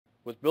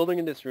With Building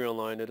Industry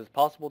Online, it is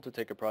possible to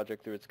take a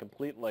project through its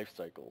complete life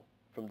cycle,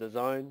 from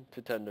design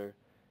to tender,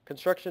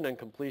 construction and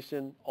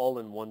completion, all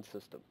in one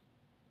system.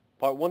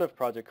 Part 1 of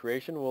project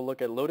creation will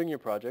look at loading your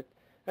project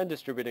and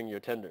distributing your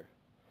tender,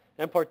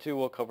 and Part 2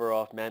 will cover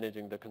off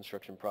managing the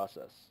construction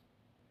process.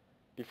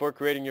 Before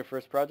creating your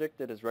first project,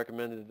 it is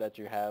recommended that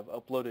you have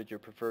uploaded your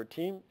preferred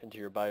team into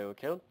your Bio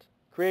account,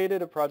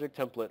 created a project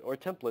template or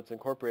templates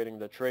incorporating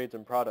the trades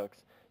and products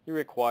you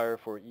require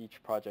for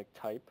each project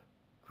type,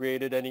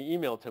 created any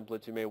email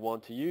templates you may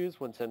want to use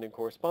when sending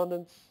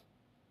correspondence,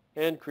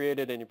 and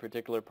created any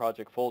particular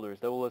project folders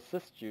that will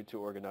assist you to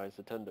organize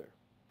the tender.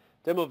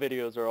 Demo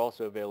videos are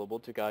also available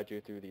to guide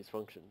you through these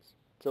functions.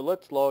 So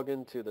let's log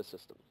into the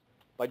system.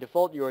 By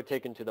default, you are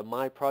taken to the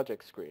My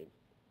Project screen.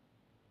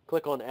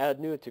 Click on Add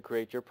New to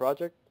create your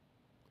project,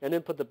 and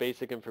input the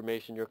basic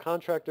information your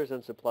contractors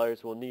and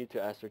suppliers will need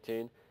to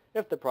ascertain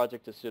if the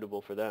project is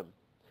suitable for them,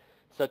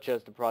 such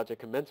as the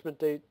project commencement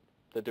date,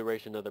 the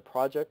duration of the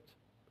project,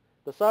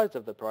 the size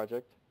of the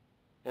project,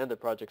 and the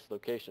project's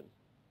location.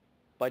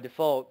 By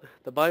default,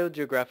 the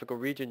biogeographical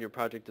region your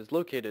project is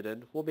located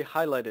in will be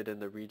highlighted in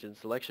the Region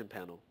Selection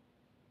panel.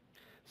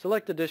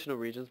 Select additional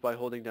regions by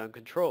holding down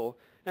Control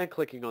and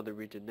clicking on the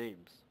region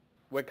names.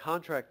 When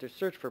contractors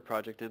search for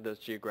project in those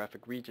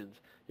geographic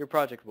regions, your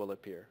project will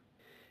appear.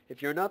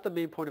 If you're not the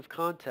main point of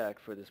contact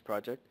for this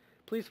project,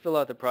 please fill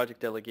out the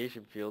project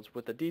delegation fields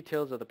with the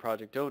details of the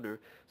project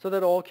owner so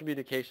that all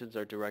communications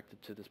are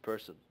directed to this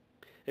person.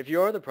 If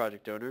you are the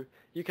project owner,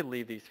 you can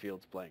leave these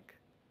fields blank.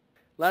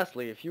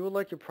 Lastly, if you would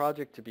like your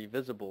project to be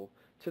visible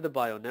to the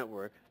Bio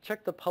network,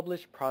 check the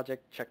Publish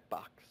Project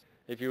checkbox.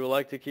 If you would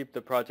like to keep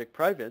the project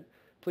private,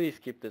 please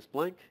keep this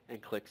blank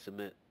and click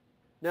Submit.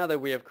 Now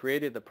that we have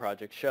created the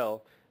project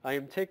shell, I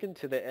am taken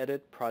to the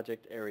Edit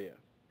Project area.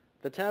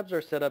 The tabs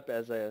are set up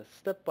as a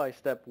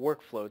step-by-step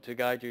workflow to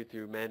guide you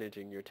through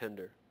managing your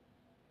tender.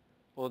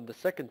 On the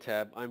second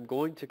tab, I'm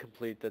going to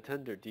complete the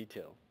tender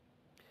detail.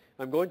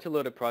 I'm going to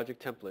load a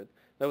project template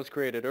that was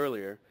created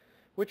earlier,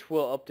 which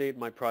will update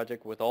my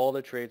project with all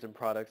the trades and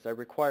products I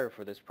require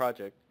for this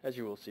project, as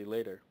you will see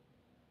later.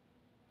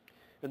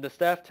 In the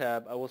Staff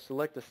tab, I will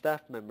select the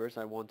staff members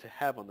I want to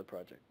have on the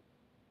project.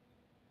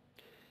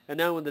 And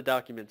now in the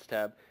Documents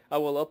tab, I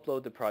will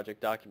upload the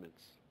project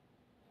documents.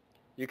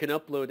 You can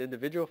upload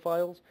individual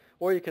files,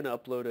 or you can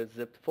upload a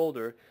zipped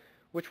folder,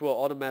 which will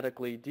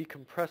automatically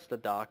decompress the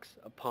docs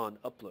upon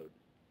upload.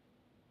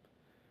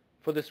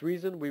 For this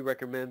reason, we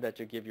recommend that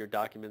you give your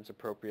documents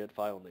appropriate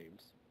file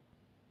names.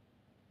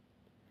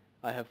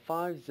 I have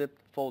 5 zipped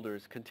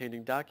folders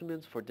containing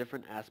documents for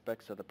different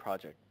aspects of the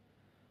project: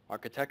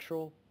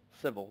 architectural,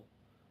 civil,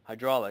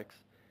 hydraulics,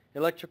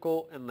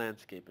 electrical, and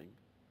landscaping.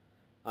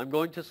 I'm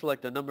going to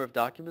select a number of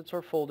documents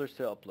or folders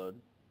to upload,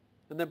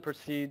 and then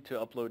proceed to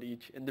upload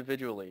each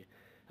individually,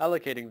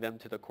 allocating them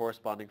to the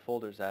corresponding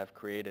folders I have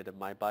created in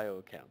my Bio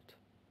account.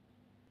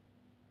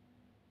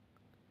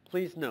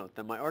 Please note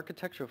that my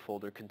architecture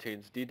folder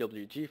contains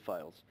DWG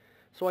files,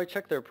 so I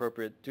check the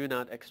appropriate Do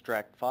Not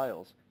Extract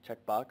Files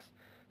checkbox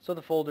so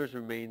the folders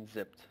remain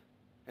zipped,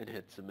 and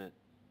hit Submit.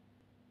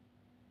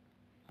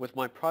 With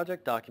my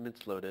project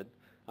documents loaded,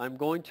 I'm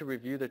going to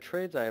review the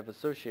trades I have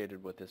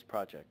associated with this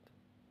project.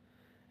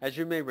 As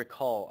you may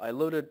recall, I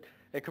loaded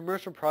a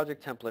commercial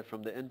project template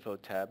from the Info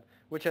tab,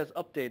 which has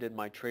updated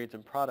my Trades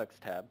and Products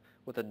tab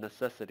with the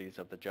necessities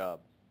of the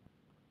job.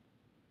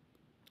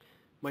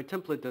 My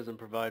template doesn't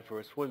provide for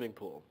a swimming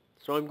pool,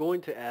 so I'm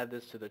going to add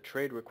this to the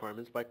trade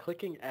requirements by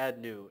clicking Add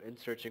New and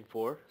searching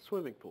for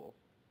Swimming Pool.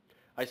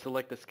 I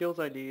select the skills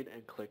I need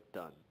and click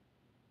Done.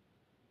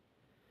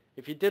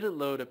 If you didn't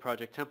load a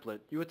project template,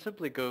 you would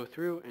simply go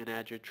through and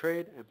add your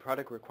trade and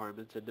product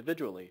requirements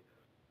individually,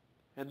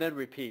 and then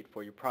repeat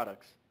for your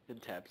products in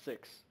tab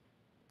 6.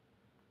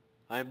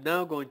 I am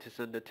now going to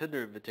send a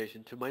tender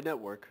invitation to my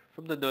network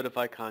from the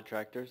Notify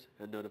Contractors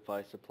and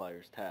Notify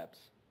Suppliers tabs.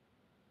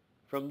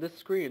 From this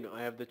screen,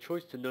 I have the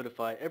choice to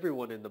notify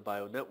everyone in the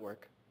Bio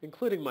network,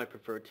 including my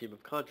preferred team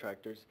of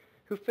contractors,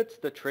 who fits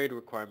the trade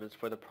requirements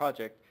for the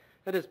project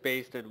and is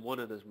based in one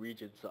of the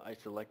regions I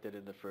selected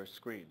in the first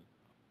screen.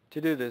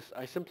 To do this,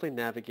 I simply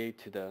navigate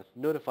to the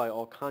Notify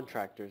All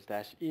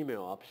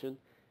Contractors-Email option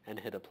and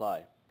hit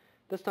Apply.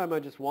 This time I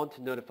just want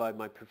to notify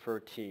my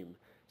preferred team,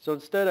 so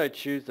instead I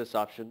choose this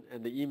option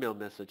and the email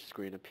message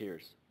screen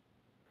appears.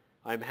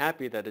 I am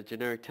happy that a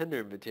generic tender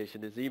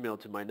invitation is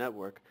emailed to my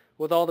network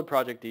with all the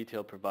project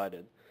detail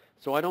provided,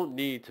 so I don't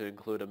need to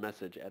include a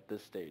message at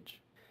this stage.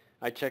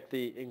 I check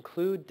the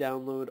Include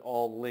Download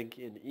All Link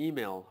in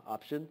Email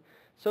option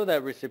so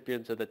that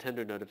recipients of the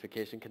tender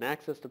notification can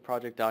access the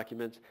project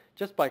documents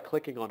just by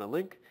clicking on a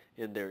link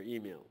in their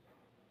email.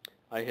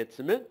 I hit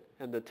Submit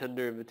and the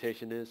tender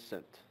invitation is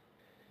sent.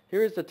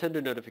 Here is the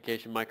tender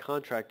notification my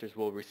contractors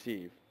will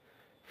receive.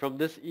 From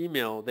this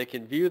email, they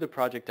can view the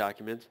project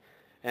documents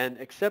and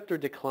accept or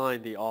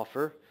decline the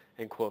offer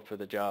and quote for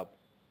the job.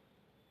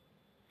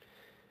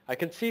 I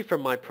can see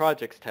from my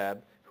Projects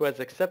tab who has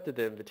accepted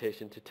the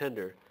invitation to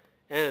tender,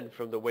 and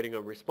from the Waiting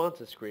on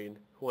Responses screen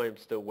who I am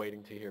still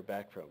waiting to hear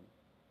back from.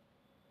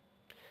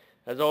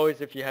 As always,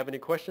 if you have any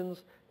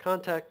questions,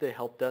 contact the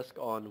help desk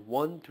on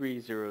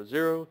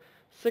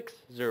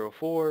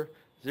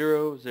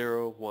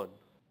 1-300-604-001.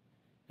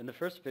 In the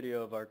first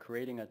video of our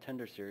Creating a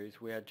Tender series,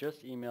 we had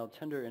just emailed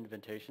tender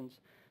invitations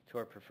to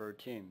our preferred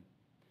team.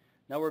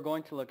 Now we're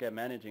going to look at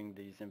managing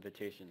these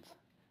invitations,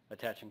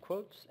 attaching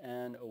quotes,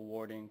 and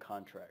awarding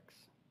contracts.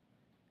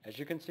 As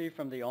you can see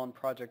from the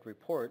on-project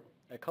report,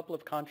 a couple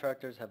of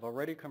contractors have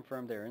already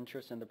confirmed their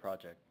interest in the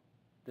project.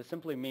 This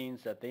simply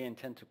means that they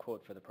intend to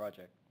quote for the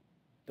project.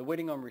 The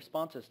Waiting on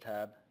Responses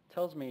tab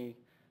tells me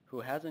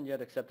who hasn't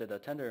yet accepted a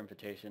tender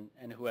invitation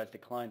and who has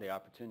declined the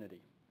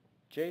opportunity.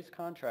 Jay's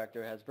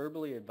contractor has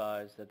verbally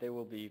advised that they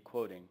will be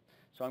quoting,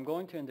 so I'm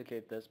going to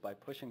indicate this by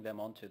pushing them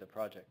onto the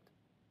project.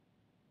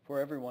 For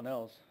everyone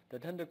else, the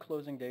tender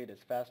closing date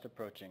is fast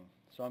approaching,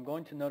 so I'm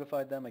going to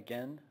notify them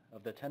again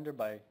of the tender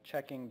by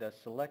checking the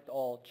Select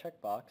All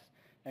checkbox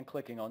and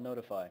clicking on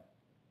Notify.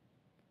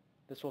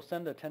 This will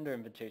send the tender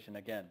invitation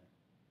again.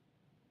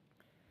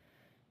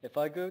 If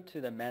I go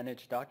to the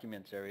Manage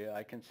Documents area,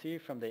 I can see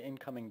from the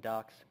Incoming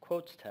Docs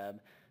Quotes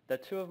tab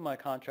that two of my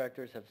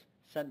contractors have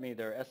sent me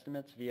their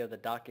estimates via the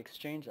Doc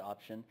Exchange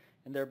option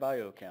in their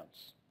bio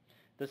accounts.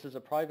 This is a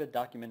private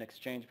document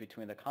exchange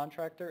between the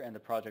contractor and the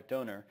project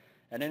owner,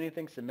 and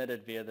anything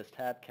submitted via this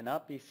tab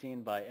cannot be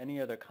seen by any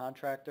other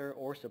contractor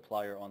or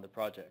supplier on the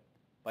project.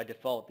 By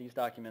default, these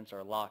documents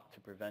are locked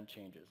to prevent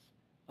changes.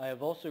 I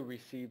have also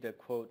received a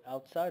quote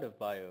outside of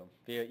bio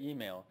via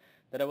email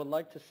that I would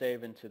like to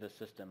save into the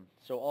system,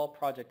 so all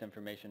project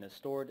information is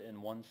stored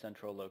in one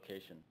central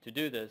location. To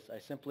do this, I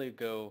simply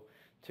go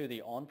to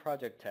the On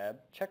Project tab,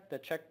 check the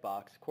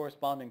checkbox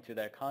corresponding to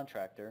that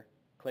contractor,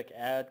 click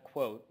Add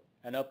Quote,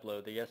 and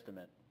upload the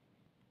estimate.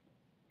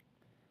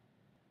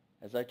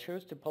 As I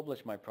chose to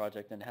publish my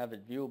project and have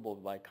it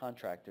viewable by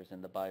contractors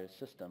in the bio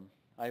system,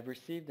 I have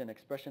received an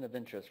expression of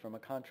interest from a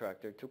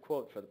contractor to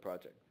quote for the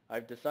project.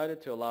 I've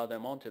decided to allow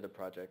them onto the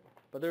project,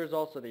 but there is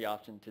also the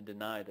option to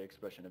deny the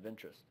expression of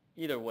interest.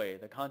 Either way,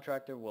 the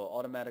contractor will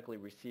automatically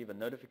receive a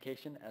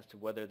notification as to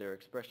whether their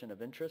expression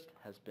of interest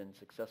has been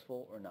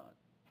successful or not.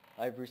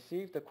 I've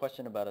received a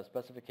question about a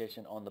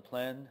specification on the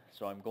plan,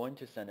 so I'm going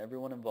to send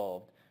everyone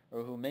involved,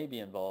 or who may be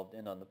involved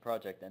in on the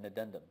project, an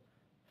addendum.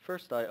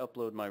 First, I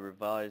upload my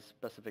revised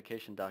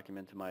specification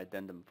document to my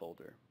addendum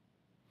folder.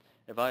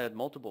 If I had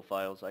multiple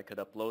files, I could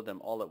upload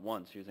them all at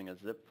once using a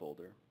zip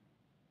folder.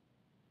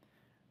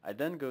 I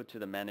then go to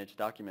the Manage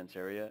Documents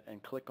area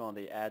and click on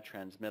the Add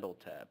Transmittal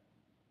tab.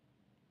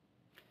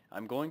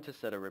 I'm going to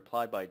set a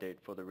reply by date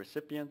for the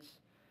recipients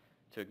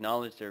to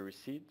acknowledge their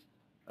receipt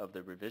of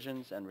the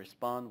revisions and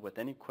respond with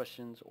any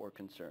questions or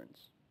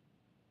concerns.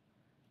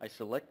 I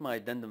select my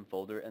addendum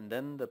folder and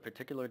then the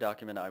particular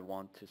document I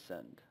want to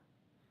send.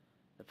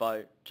 If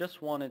I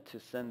just wanted to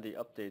send the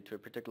update to a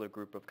particular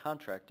group of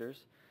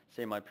contractors,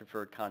 say my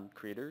preferred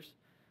concreters,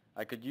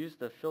 I could use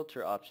the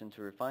filter option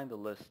to refine the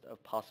list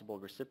of possible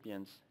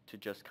recipients to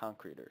just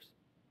concreters.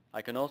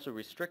 I can also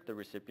restrict the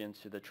recipients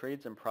to the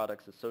trades and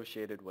products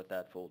associated with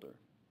that folder.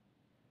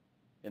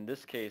 In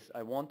this case,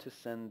 I want to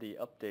send the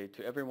update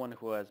to everyone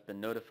who has been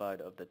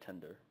notified of the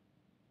tender.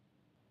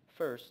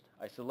 First,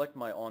 I select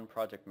my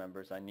on-project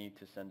members I need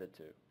to send it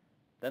to.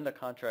 Then the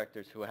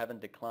contractors who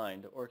haven't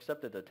declined or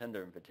accepted the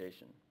tender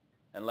invitation.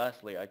 And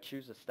lastly, I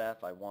choose the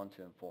staff I want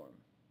to inform.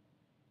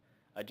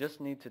 I just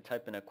need to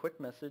type in a quick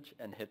message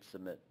and hit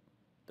Submit.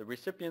 The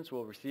recipients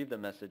will receive the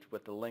message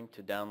with the link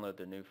to download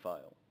the new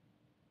file.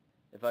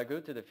 If I go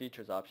to the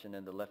Features option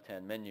in the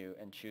left-hand menu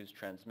and choose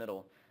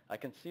Transmittal, I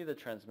can see the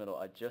transmittal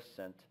I just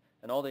sent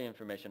and all the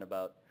information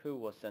about who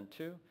was sent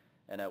to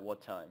and at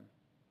what time.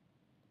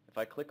 If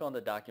I click on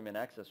the Document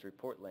Access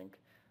Report link,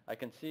 I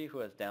can see who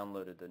has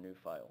downloaded the new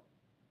file.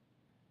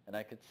 And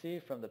I could see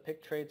from the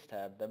Pick Trades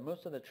tab that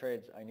most of the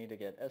trades I need to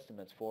get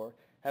estimates for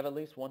have at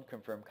least one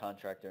confirmed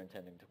contractor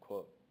intending to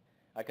quote.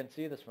 I can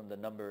see this from the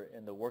number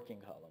in the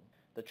working column.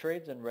 The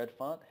trades in red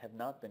font have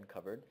not been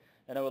covered,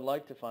 and I would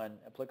like to find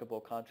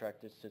applicable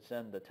contractors to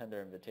send the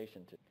tender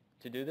invitation to.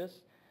 To do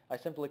this, I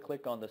simply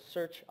click on the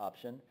Search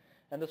option,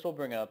 and this will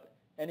bring up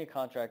any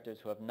contractors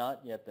who have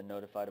not yet been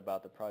notified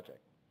about the project.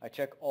 I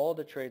check all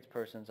the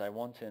tradespersons I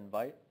want to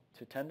invite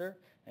to tender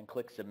and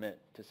click Submit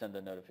to send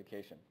a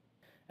notification.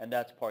 And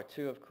that's part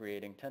 2 of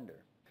creating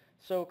tender.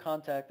 So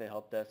contact the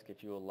help desk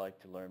if you would like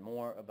to learn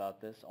more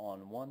about this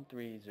on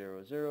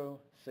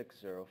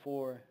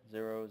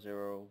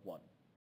 1-300-604-001.